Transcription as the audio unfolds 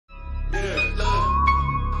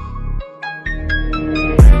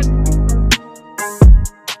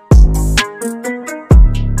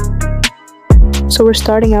So we're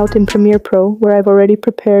starting out in Premiere Pro, where I've already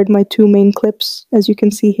prepared my two main clips, as you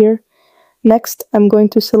can see here. Next, I'm going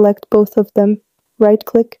to select both of them,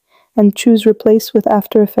 right-click, and choose Replace with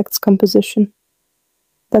After Effects Composition.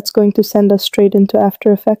 That's going to send us straight into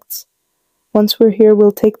After Effects. Once we're here,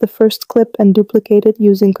 we'll take the first clip and duplicate it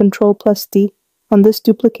using Ctrl+D. On this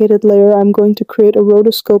duplicated layer, I'm going to create a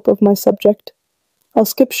rotoscope of my subject. I'll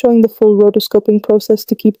skip showing the full rotoscoping process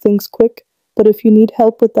to keep things quick, but if you need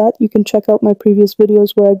help with that, you can check out my previous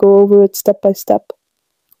videos where I go over it step by step.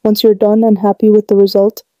 Once you're done and happy with the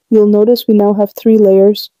result, you'll notice we now have 3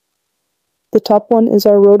 layers. The top one is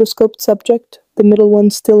our rotoscoped subject, the middle one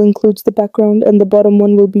still includes the background, and the bottom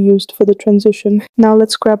one will be used for the transition. Now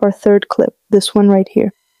let's grab our third clip, this one right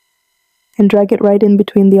here, and drag it right in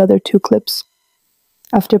between the other 2 clips.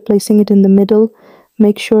 After placing it in the middle,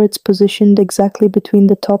 make sure it's positioned exactly between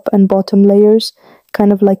the top and bottom layers,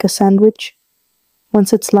 kind of like a sandwich.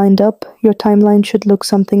 Once it's lined up, your timeline should look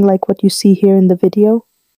something like what you see here in the video.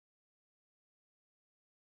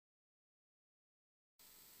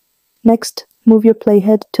 Next, move your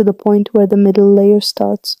playhead to the point where the middle layer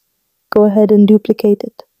starts. Go ahead and duplicate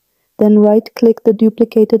it. Then right-click the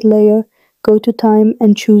duplicated layer, go to Time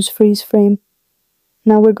and choose Freeze Frame.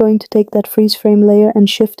 Now we're going to take that freeze frame layer and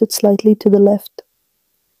shift it slightly to the left.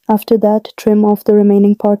 After that, trim off the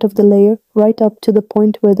remaining part of the layer, right up to the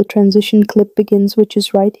point where the transition clip begins, which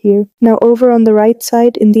is right here. Now over on the right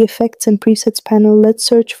side, in the Effects and Presets panel, let's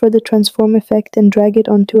search for the Transform effect and drag it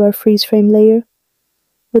onto our freeze frame layer.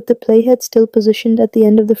 With the playhead still positioned at the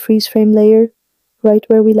end of the freeze frame layer, right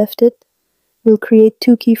where we left it, we'll create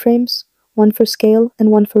 2 keyframes, one for scale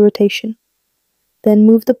and one for rotation. Then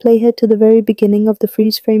move the playhead to the very beginning of the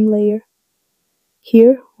freeze frame layer.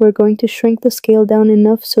 Here, we're going to shrink the scale down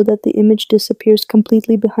enough so that the image disappears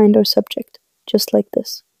completely behind our subject, just like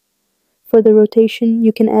this. For the rotation,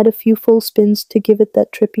 you can add a few full spins to give it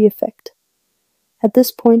that trippy effect. At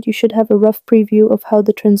this point, you should have a rough preview of how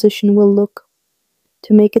the transition will look.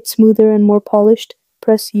 To make it smoother and more polished,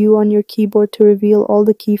 press U on your keyboard to reveal all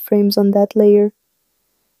the keyframes on that layer.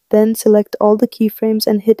 Then select all the keyframes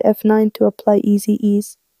and hit F9 to apply Easy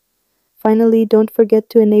Ease. Finally, don't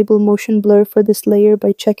forget to enable motion blur for this layer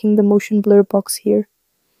by checking the motion blur box here.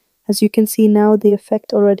 As you can see now, the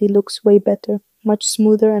effect already looks way better, much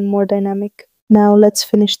smoother and more dynamic. Now let's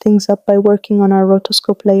finish things up by working on our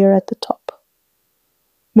rotoscope layer at the top.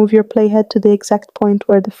 Move your playhead to the exact point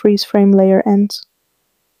where the freeze frame layer ends.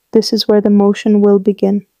 This is where the motion will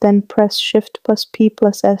begin. Then press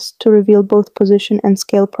Shift+P+S to reveal both position and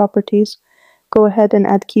scale properties. Go ahead and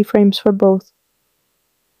add keyframes for both.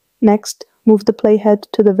 Next, move the playhead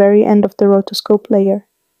to the very end of the rotoscope layer.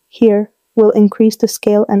 Here, we'll increase the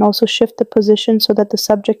scale and also shift the position so that the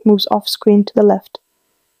subject moves off screen to the left,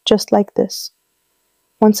 just like this.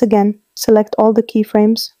 Once again, select all the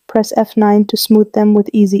keyframes, press F9 to smooth them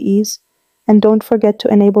with Easy Ease, and don't forget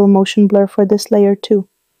to enable motion blur for this layer too.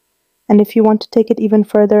 And if you want to take it even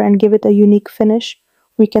further and give it a unique finish,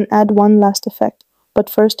 we can add one last effect. But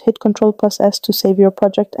first, hit Ctrl+S to save your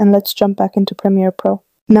project, and let's jump back into Premiere Pro.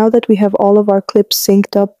 Now that we have all of our clips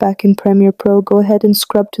synced up back in Premiere Pro, go ahead and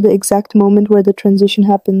scrub to the exact moment where the transition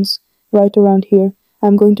happens, right around here.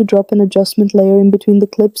 I'm going to drop an adjustment layer in between the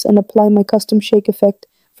clips and apply my custom shake effect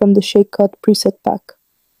from the Shake Cut preset pack.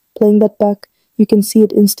 Playing that back, you can see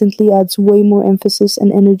it instantly adds way more emphasis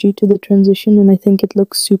and energy to the transition, and I think it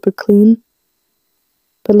looks super clean.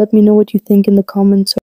 But let me know what you think in the comments.